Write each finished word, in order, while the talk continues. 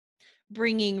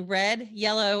bringing red,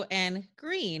 yellow, and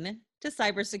green to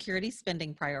cybersecurity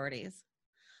spending priorities.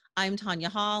 I'm Tanya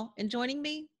Hall, and joining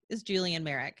me is Julian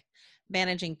Merrick,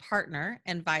 Managing Partner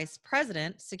and Vice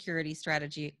President, Security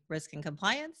Strategy, Risk and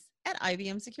Compliance at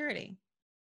IBM Security.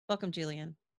 Welcome,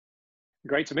 Julian.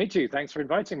 Great to meet you. Thanks for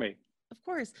inviting me. Of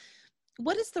course.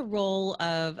 What is the role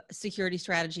of security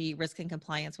strategy, risk and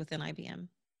compliance within IBM?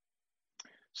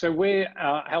 So we're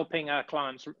helping our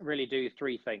clients really do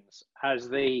three things. As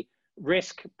the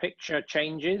risk picture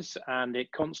changes, and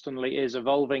it constantly is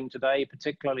evolving today,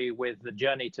 particularly with the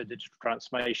journey to digital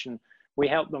transformation, we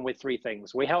help them with three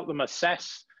things. We help them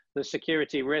assess the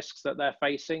security risks that they're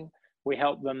facing. We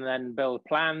help them then build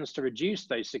plans to reduce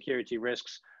those security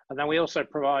risks. And then we also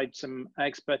provide some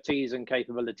expertise and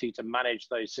capability to manage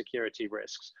those security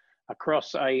risks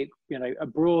across a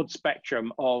broad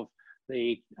spectrum of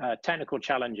the technical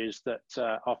challenges that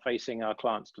are facing our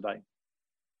clients today.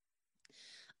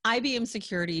 IBM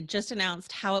Security just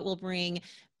announced how it will bring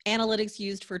analytics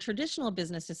used for traditional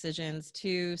business decisions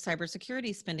to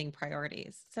cybersecurity spending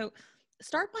priorities. So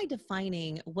start by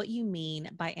defining what you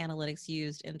mean by analytics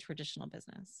used in traditional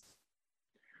business.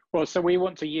 Well, so we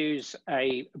want to use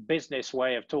a business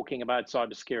way of talking about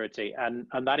cybersecurity, and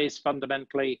that is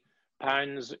fundamentally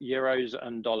pounds, euros,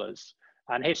 and dollars.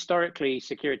 And historically,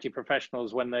 security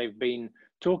professionals, when they've been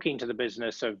talking to the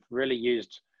business, have really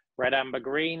used red, amber,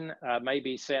 green,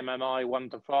 maybe CMMI 1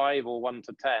 to 5 or 1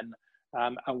 to 10.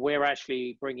 And we're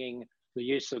actually bringing the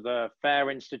use of the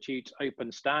FAIR Institute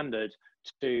open standard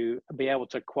to be able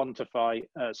to quantify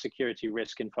security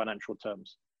risk in financial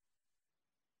terms.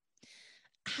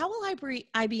 How will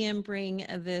IBM bring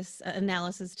this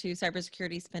analysis to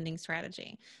cybersecurity spending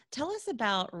strategy? Tell us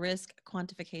about risk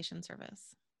quantification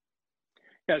service.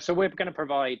 Yeah, so we're going to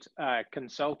provide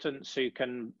consultants who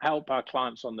can help our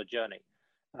clients on the journey.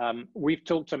 We've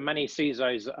talked to many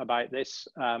CISOs about this,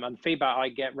 and feedback I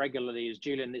get regularly is,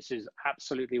 Julian, this is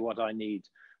absolutely what I need.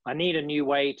 I need a new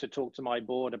way to talk to my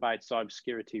board about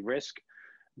cybersecurity risk.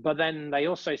 But then they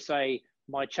also say,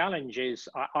 my challenge is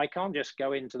I can't just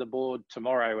go into the board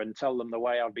tomorrow and tell them the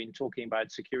way I've been talking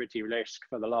about security risk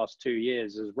for the last 2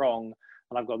 years is wrong,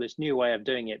 and I've got this new way of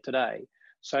doing it today.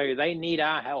 So they need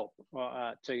our help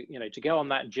to go on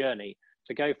that journey,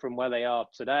 to go from where they are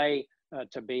today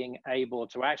to being able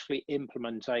to actually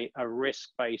implement a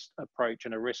risk-based approach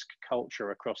and a risk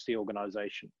culture across the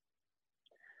organization.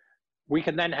 We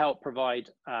can then help provide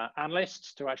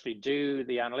analysts to actually do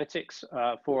the analytics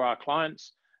for our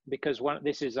clients, because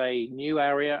this is a new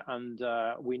area, and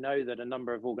we know that a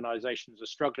number of organizations are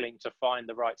struggling to find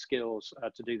the right skills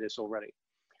to do this already.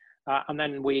 And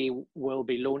then we will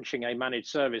be launching a managed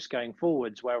service going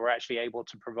forwards, where we're actually able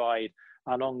to provide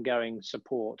an ongoing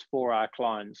support for our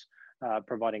clients,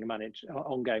 providing a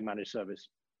ongoing managed service.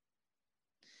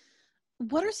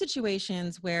 What are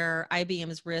situations where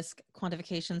IBM's risk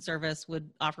quantification service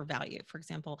would offer value, for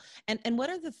example? And what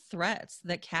are the threats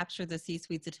that capture the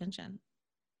C-suite's attention?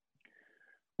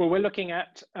 Well, we're looking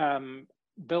at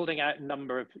building out a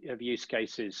number of use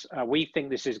cases. We think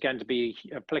this is going to be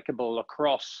applicable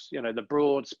across the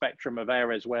broad spectrum of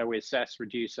areas where we assess,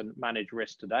 reduce, and manage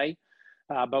risk today.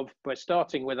 But we're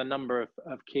starting with a number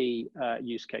of key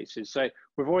use cases. So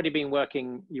we've already been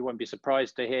working, you won't be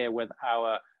surprised to hear, with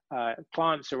our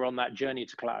clients who are on that journey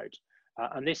to cloud.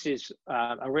 And this is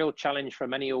a real challenge for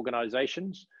many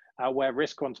organizations where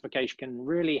risk quantification can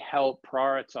really help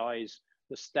prioritize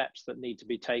the steps that need to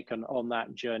be taken on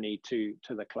that journey to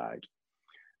the cloud.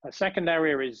 A second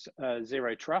area is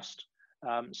zero trust.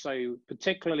 So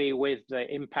particularly with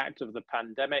the impact of the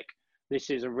pandemic, this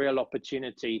is a real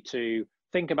opportunity to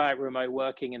think about remote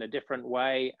working in a different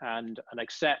way and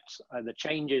accept the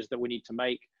changes that we need to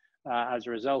make as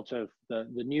a result of the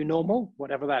new normal,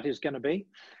 whatever that is going to be,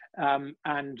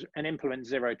 and implement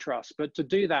zero trust. But to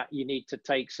do that, you need to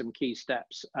take some key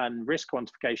steps, and risk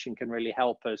quantification can really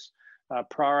help us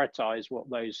prioritize what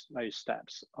those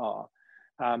steps are.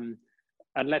 And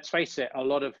let's face it, a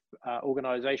lot of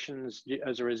organizations,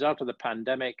 as a result of the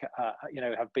pandemic,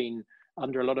 have been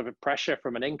under a lot of pressure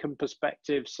from an income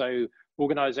perspective. So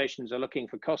organizations are looking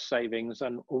for cost savings,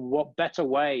 and what better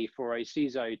way for a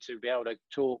CISO to be able to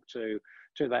talk to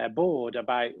their board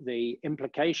about the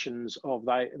implications of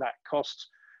that cost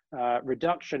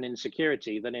reduction in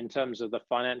security than in terms of the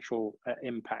financial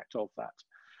impact of that.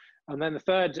 And then the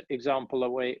third example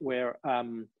that we're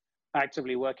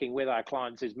actively working with our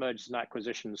clients is mergers and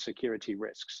acquisitions security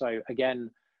risks. So again,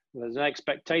 there's an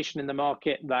expectation in the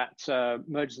market that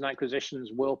mergers and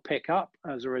acquisitions will pick up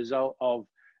as a result of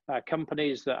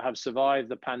companies that have survived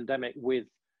the pandemic with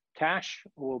cash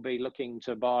will be looking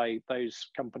to buy those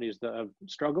companies that have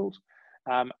struggled.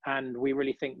 And we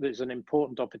really think there's an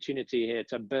important opportunity here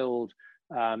to build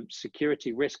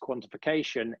security risk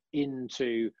quantification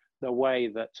into the way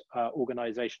that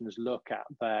organizations look at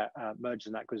their mergers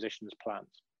and acquisitions plans.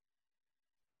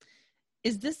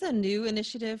 Is this a new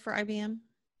initiative for IBM?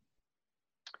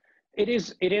 It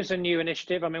is a new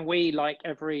initiative. I mean, we, like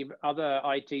every other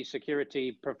IT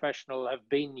security professional, have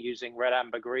been using Red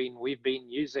Amber Green. We've been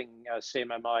using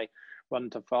CMMI 1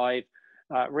 to 5.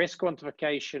 Risk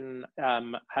quantification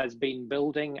has been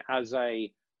building as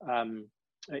a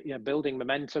building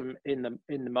momentum in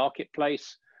the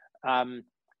marketplace.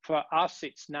 For us,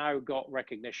 it's now got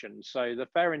recognition. So the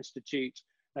FAIR Institute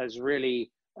has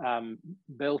really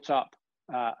built up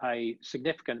a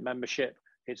significant membership.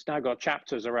 It's now got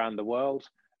chapters around the world,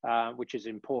 which is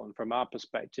important from our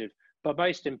perspective. But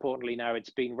most importantly now,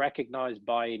 it's been recognized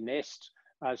by NIST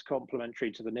as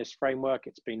complementary to the NIST framework.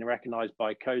 It's been recognized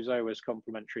by COSO as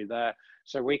complementary there.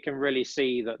 So we can really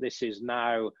see that this is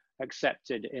now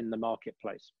accepted in the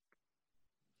marketplace.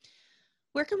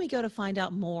 Where can we go to find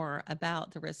out more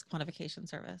about the risk quantification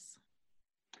service?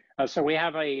 So we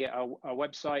have a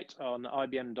website on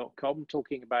ibm.com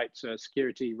talking about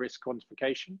security risk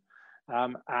quantification.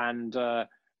 And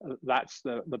that's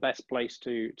the best place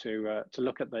to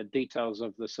look at the details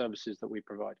of the services that we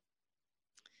provide.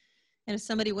 And if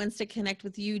somebody wants to connect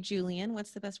with you, Julian,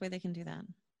 what's the best way they can do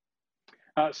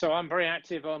that? So I'm very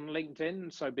active on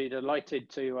LinkedIn, so be delighted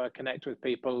to connect with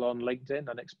people on LinkedIn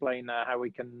and explain how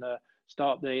we can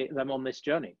start them on this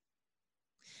journey.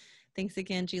 Thanks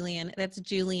again, Julian. That's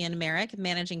Julian Merrick,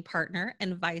 Managing Partner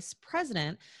and Vice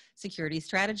President, Security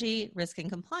Strategy, Risk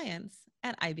and Compliance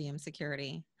at IBM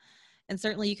Security. And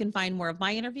certainly you can find more of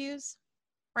my interviews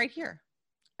right here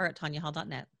or at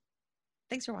tanyahall.net.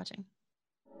 Thanks for watching.